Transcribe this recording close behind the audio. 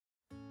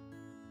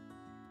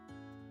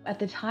At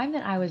the time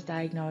that I was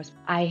diagnosed,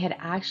 I had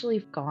actually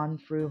gone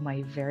through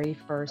my very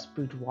first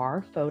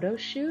boudoir photo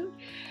shoot.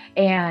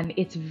 And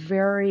it's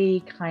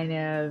very kind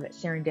of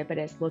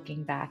serendipitous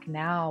looking back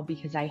now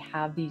because I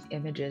have these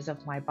images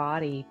of my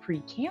body pre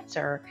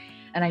cancer.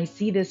 And I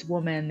see this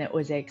woman that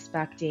was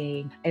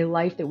expecting a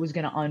life that was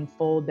going to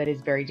unfold that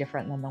is very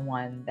different than the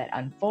one that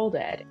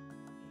unfolded.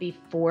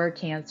 Before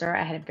cancer,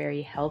 I had a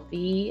very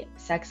healthy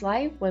sex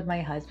life with my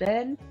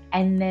husband.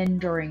 And then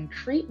during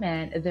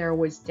treatment, there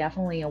was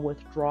definitely a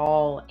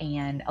withdrawal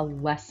and a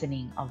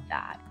lessening of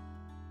that.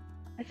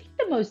 I think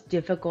the most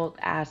difficult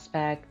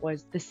aspect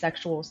was the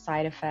sexual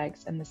side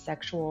effects and the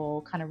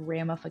sexual kind of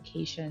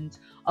ramifications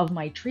of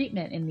my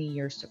treatment in the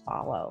years to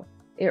follow.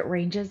 It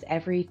ranges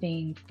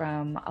everything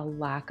from a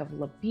lack of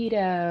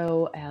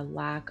libido, a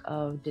lack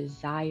of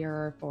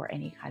desire for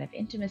any kind of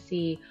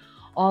intimacy,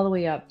 all the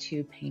way up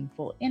to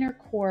painful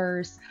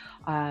intercourse,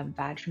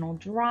 vaginal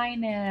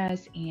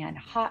dryness, and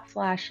hot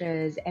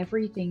flashes,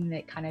 everything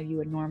that kind of you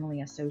would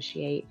normally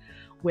associate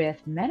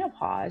with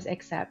menopause,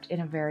 except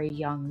in a very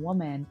young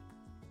woman.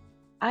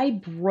 I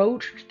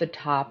broached the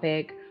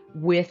topic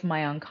with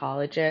my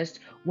oncologist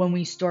when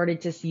we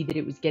started to see that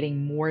it was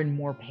getting more and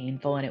more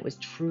painful and it was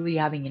truly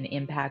having an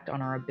impact on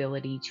our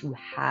ability to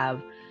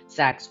have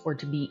sex or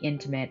to be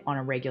intimate on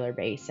a regular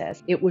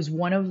basis. It was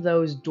one of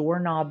those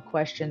doorknob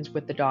questions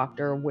with the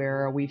doctor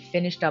where we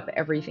finished up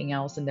everything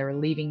else and they're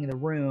leaving the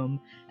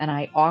room, and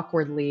I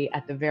awkwardly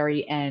at the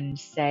very end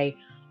say,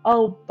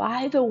 "Oh,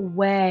 by the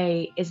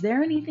way, is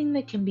there anything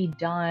that can be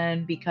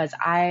done because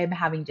I'm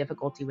having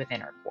difficulty with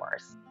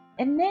intercourse?"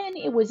 And then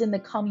it was in the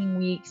coming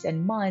weeks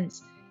and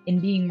months in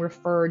being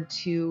referred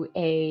to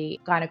a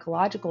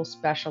gynecological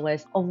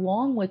specialist,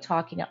 along with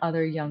talking to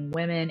other young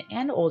women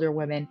and older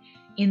women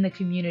in the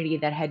community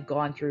that had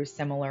gone through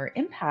similar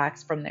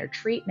impacts from their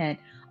treatment,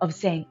 of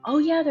saying, "Oh,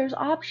 yeah, there's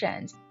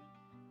options."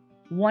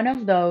 One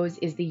of those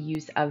is the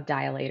use of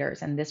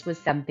dilators. And this was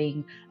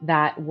something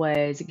that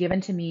was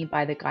given to me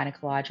by the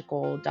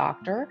gynecological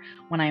doctor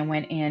when I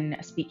went in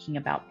speaking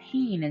about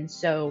pain. And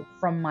so,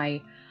 from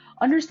my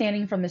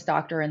understanding from this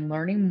doctor and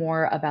learning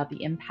more about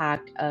the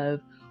impact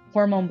of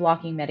hormone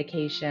blocking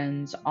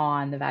medications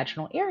on the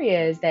vaginal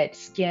areas, that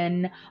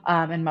skin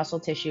and muscle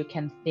tissue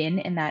can thin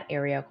in that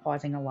area,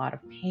 causing a lot of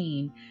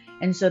pain.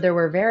 And so there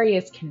were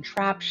various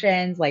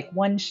contraptions, like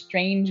one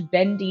strange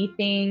bendy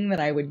thing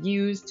that I would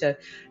use to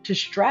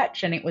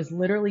stretch, and it was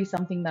literally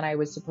something that I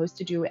was supposed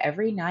to do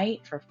every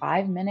night for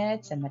 5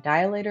 minutes, and the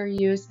dilator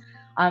use,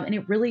 and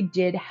it really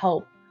did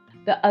help.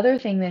 The other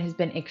thing that has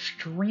been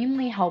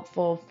extremely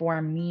helpful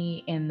for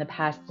me in the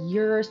past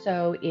year or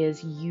so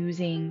is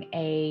using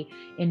a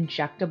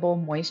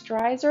injectable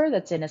moisturizer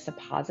that's in a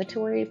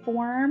suppository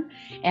form,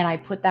 and I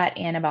put that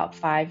in about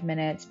 5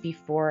 minutes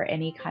before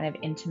any kind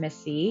of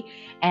intimacy.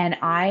 And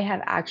I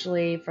have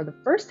actually, for the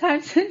first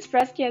time since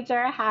breast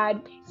cancer,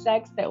 had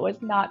sex that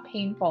was not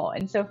painful.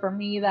 And so for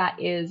me,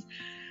 that is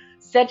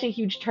such a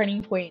huge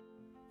turning point.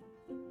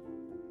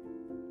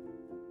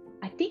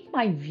 I think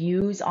my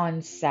views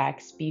on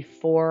sex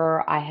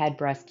before I had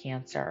breast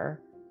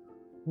cancer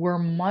were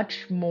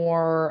much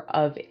more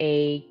of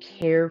a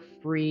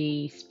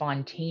carefree,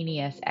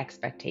 spontaneous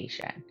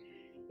expectation.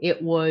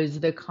 It was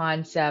the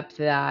concept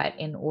that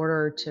in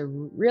order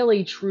to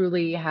really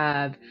truly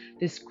have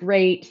this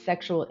great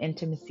sexual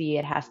intimacy,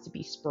 it has to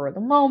be spur of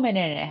the moment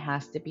and it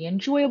has to be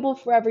enjoyable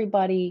for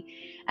everybody.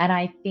 And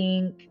I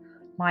think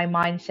my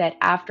mindset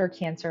after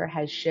cancer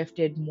has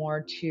shifted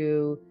more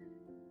to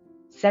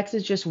sex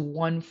is just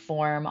one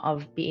form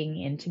of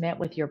being intimate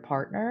with your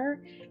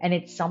partner, and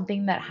it's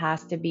something that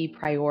has to be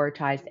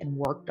prioritized and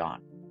worked on.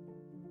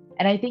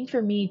 And I think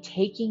for me,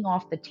 taking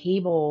off the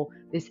table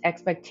this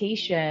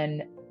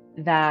expectation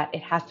that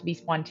it has to be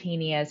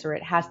spontaneous or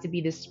it has to be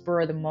this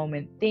spur of the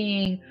moment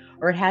thing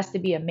or it has to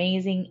be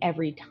amazing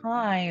every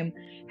time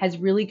has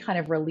really kind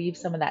of relieved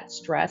some of that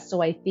stress.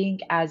 So I think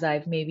as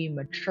I've maybe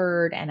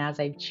matured and as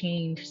I've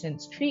changed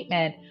since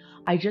treatment,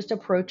 I just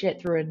approach it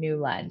through a new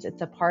lens.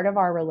 It's a part of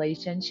our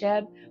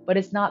relationship, but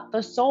it's not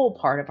the sole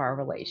part of our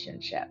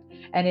relationship.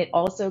 And it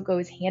also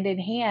goes hand in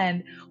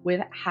hand with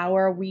how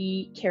are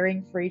we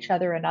caring for each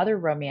other in other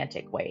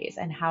romantic ways,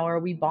 and how are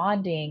we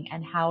bonding,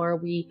 and how are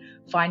we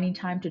finding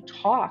time to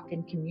talk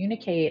and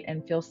communicate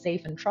and feel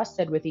safe and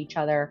trusted with each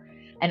other,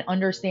 and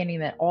understanding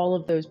that all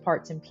of those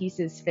parts and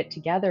pieces fit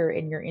together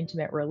in your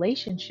intimate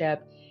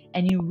relationship,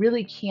 and you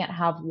really can't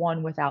have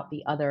one without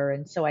the other.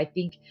 And so I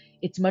think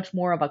it's much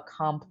more of a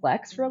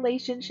complex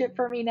relationship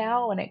for me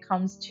now when it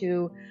comes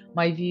to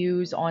my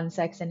views on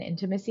sex and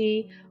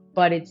intimacy,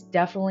 but it's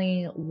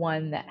definitely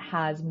one that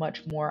has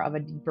much more of a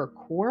deeper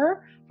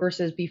core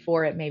versus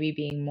before it maybe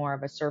being more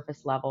of a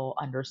surface level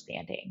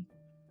understanding.